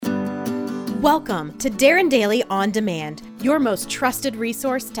Welcome to Darren Daily On Demand, your most trusted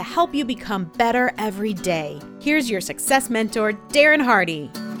resource to help you become better every day. Here's your success mentor, Darren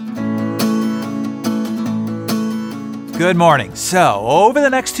Hardy. Good morning. So, over the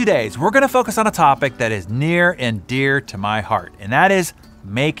next 2 days, we're going to focus on a topic that is near and dear to my heart, and that is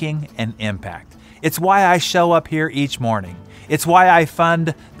making an impact. It's why I show up here each morning. It's why I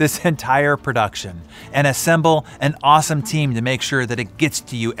fund this entire production and assemble an awesome team to make sure that it gets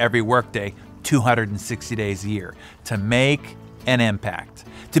to you every workday, 260 days a year, to make an impact,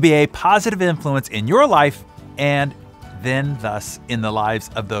 to be a positive influence in your life and then thus in the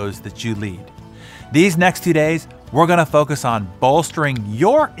lives of those that you lead. These next 2 days, we're going to focus on bolstering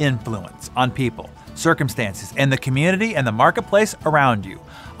your influence on people, circumstances, and the community and the marketplace around you.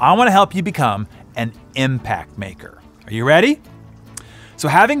 I want to help you become an impact maker. Are you ready? So,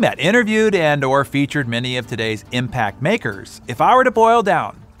 having met, interviewed, and or featured many of today's impact makers, if I were to boil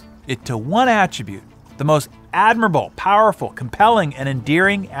down it to one attribute, the most admirable, powerful, compelling, and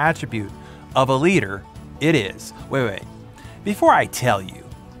endearing attribute of a leader, it is. Wait. Before I tell you,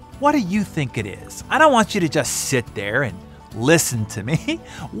 what do you think it is? I don't want you to just sit there and listen to me.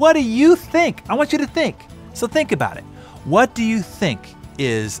 What do you think? I want you to think. So think about it. What do you think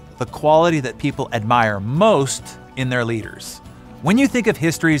is the quality that people admire most in their leaders? When you think of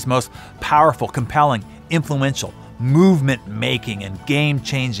history's most powerful, compelling, influential, movement-making, and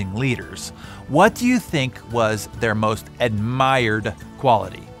game-changing leaders, what do you think was their most admired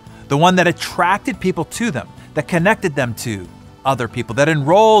quality? The one that attracted people to them, that connected them to other people, that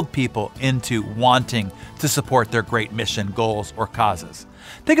enrolled people into wanting to support their great mission, goals, or causes.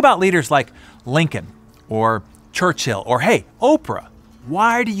 Think about leaders like Lincoln or Churchill or, hey, Oprah.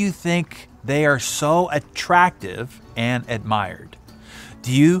 Why do you think they are so attractive and admired?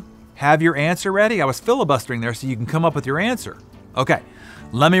 Do you have your answer ready? I was filibustering there so you can come up with your answer. Okay,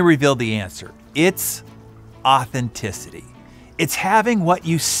 let me reveal the answer. It's authenticity. It's having what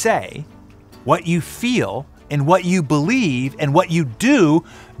you say, what you feel, and what you believe and what you do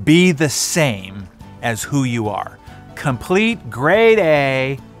be the same as who you are. Complete grade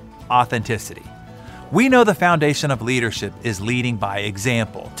A authenticity. We know the foundation of leadership is leading by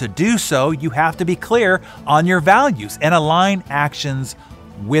example. To do so, you have to be clear on your values and align actions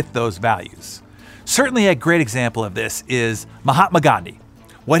with those values. Certainly a great example of this is Mahatma Gandhi.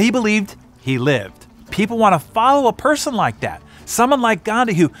 What he believed, he lived. People want to follow a person like that. Someone like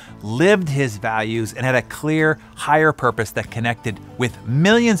Gandhi who lived his values and had a clear, higher purpose that connected with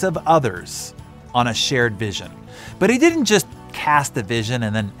millions of others on a shared vision. But he didn't just cast a vision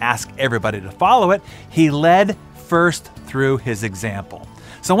and then ask everybody to follow it. He led first through his example.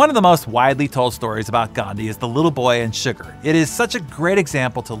 So one of the most widely told stories about Gandhi is The Little Boy and Sugar. It is such a great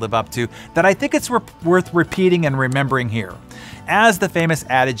example to live up to that I think it's worth repeating and remembering here. As the famous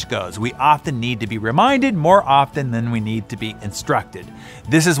adage goes, we often need to be reminded more often than we need to be instructed.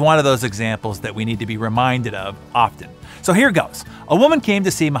 This is one of those examples that we need to be reminded of often. So here goes. A woman came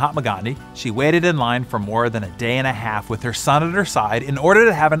to see Mahatma Gandhi. She waited in line for more than a day and a half with her son at her side in order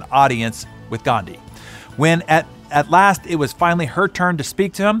to have an audience with Gandhi. When at last it was finally her turn to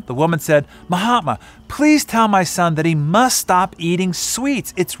speak to him, the woman said, "Mahatma, please tell my son that he must stop eating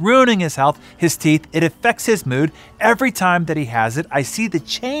sweets. It's ruining his health, his teeth. It affects his mood. Every time that he has it, I see the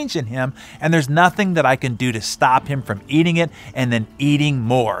change in him, and there's nothing that I can do to stop him from eating it and then eating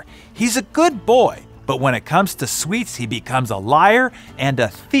more. He's a good boy, but when it comes to sweets, he becomes a liar and a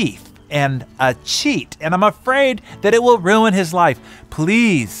thief and a cheat, and I'm afraid that it will ruin his life.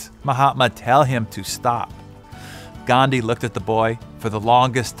 Please, Mahatma, tell him to stop." Gandhi looked at the boy for the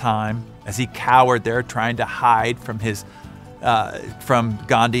longest time as he cowered there trying to hide from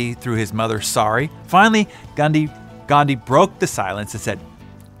Gandhi through his mother's sorry. Finally, Gandhi broke the silence and said,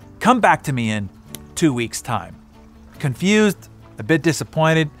 "Come back to me in 2 weeks' time." Confused, a bit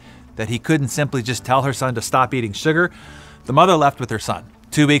disappointed that he couldn't simply just tell her son to stop eating sugar, the mother left with her son.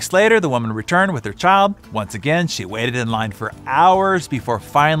 2 weeks later, the woman returned with her child. Once again, she waited in line for hours before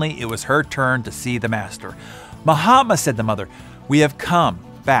finally it was her turn to see the master. "Mahatma," said the mother, "we have come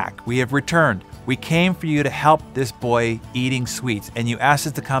back. We have returned. We came for you to help this boy eating sweets, and you asked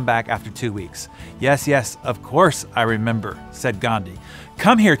us to come back after 2 weeks. Yes, of course I remember," said Gandhi.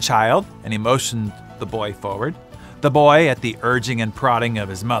 "Come here, child," and he motioned the boy forward. The boy, at the urging and prodding of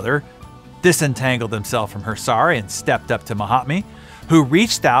his mother, disentangled himself from her sorry and stepped up to Mahatma, who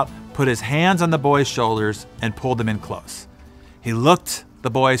reached out, put his hands on the boy's shoulders, and pulled him in close. He looked the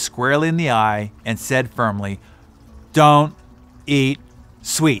boy squarely in the eye and said firmly, "Don't eat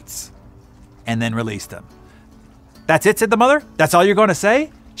sweets," and then released him. "That's it," said the mother? "That's all you're going to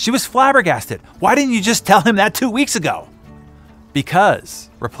say?" She was flabbergasted. "Why didn't you just tell him that 2 weeks ago?" Because,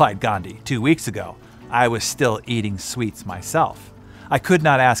 replied Gandhi 2 weeks ago, I was still eating sweets myself. I could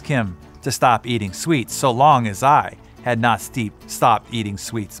not ask him to stop eating sweets so long as I had not stopped eating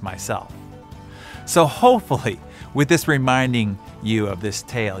sweets myself. So hopefully, with this reminding you of this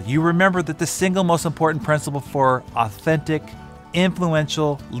tale, you remember that the single most important principle for authentic,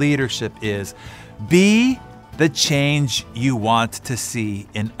 influential leadership is be the change you want to see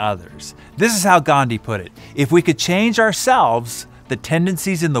in others. This is how Gandhi put it. If we could change ourselves, the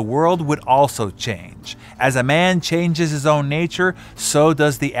tendencies in the world would also change. As a man changes his own nature, so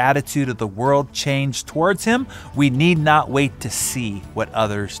does the attitude of the world change towards him. We need not wait to see what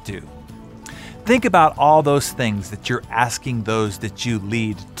others do. Think about all those things that you're asking those that you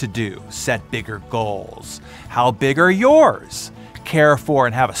lead to do. Set bigger goals. How big are yours? Care for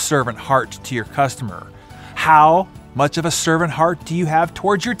and have a servant heart to your customer. How much of a servant heart do you have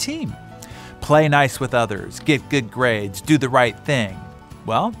towards your team? Play nice with others, get good grades, do the right thing.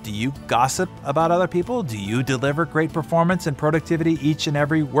 Well, do you gossip about other people? Do you deliver great performance and productivity each and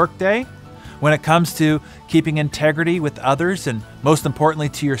every workday? When it comes to keeping integrity with others and most importantly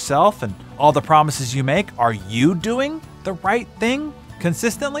to yourself and all the promises you make, are you doing the right thing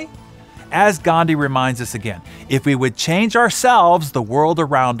consistently? As Gandhi reminds us again, if we would change ourselves, the world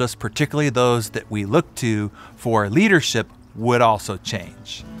around us, particularly those that we look to for leadership, would also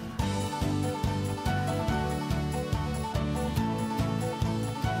change.